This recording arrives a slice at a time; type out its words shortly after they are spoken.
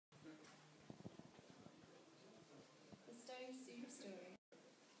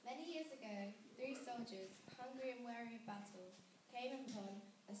soldiers, hungry and weary of battle, came upon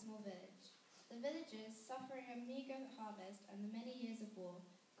a small village. The villagers, suffering a meagre harvest and the many years of war,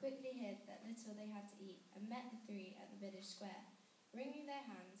 quickly hid that little they had to eat and met the three at the village square, wringing their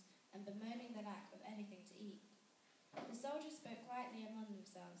hands and bemoaning the lack of anything to eat. The soldiers spoke quietly among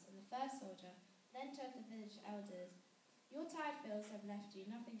themselves, and the first soldier then told the village elders, "Your tired bills have left you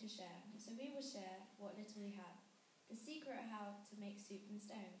nothing to share, so we will share what little we have, the secret of how to make soup from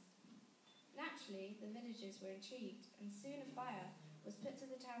stones." Naturally, the villagers were intrigued, and soon a fire was put to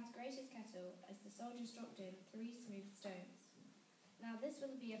the town's greatest kettle as the soldiers dropped in 3 smooth stones. "Now this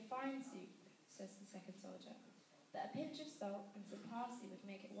will be a fine soup," says the second soldier, "but a pinch of salt and some parsley would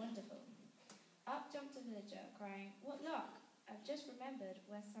make it wonderful." Up jumped a villager, crying, "What luck! I've just remembered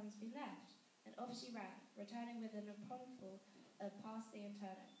where some's been left," and off she ran, returning with an apronful of parsley and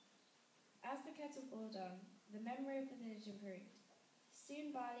turnip. As the kettle boiled on, the memory of the village improved.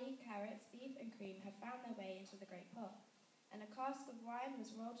 Soon barley, carrots, beef and cream had found their way into the great pot, and a cask of wine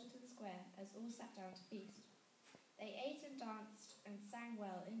was rolled into the square as all sat down to feast. They ate and danced and sang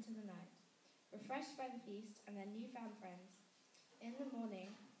well into the night, refreshed by the feast and their newfound friends. In the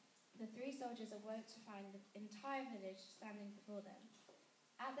morning, the 3 soldiers awoke to find the entire village standing before them.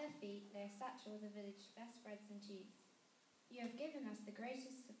 At their feet lay a satchel of the village's best breads and cheese. "You have given us the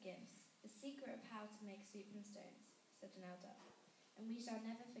greatest of gifts, the secret of how to make soup from stones," said an elder, "and we shall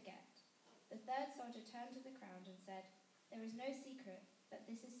never forget." The third soldier turned to the crowd and said, "There is no secret, but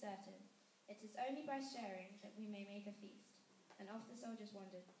this is certain. It is only by sharing that we may make a feast." And off the soldiers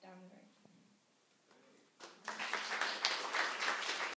wandered down the road.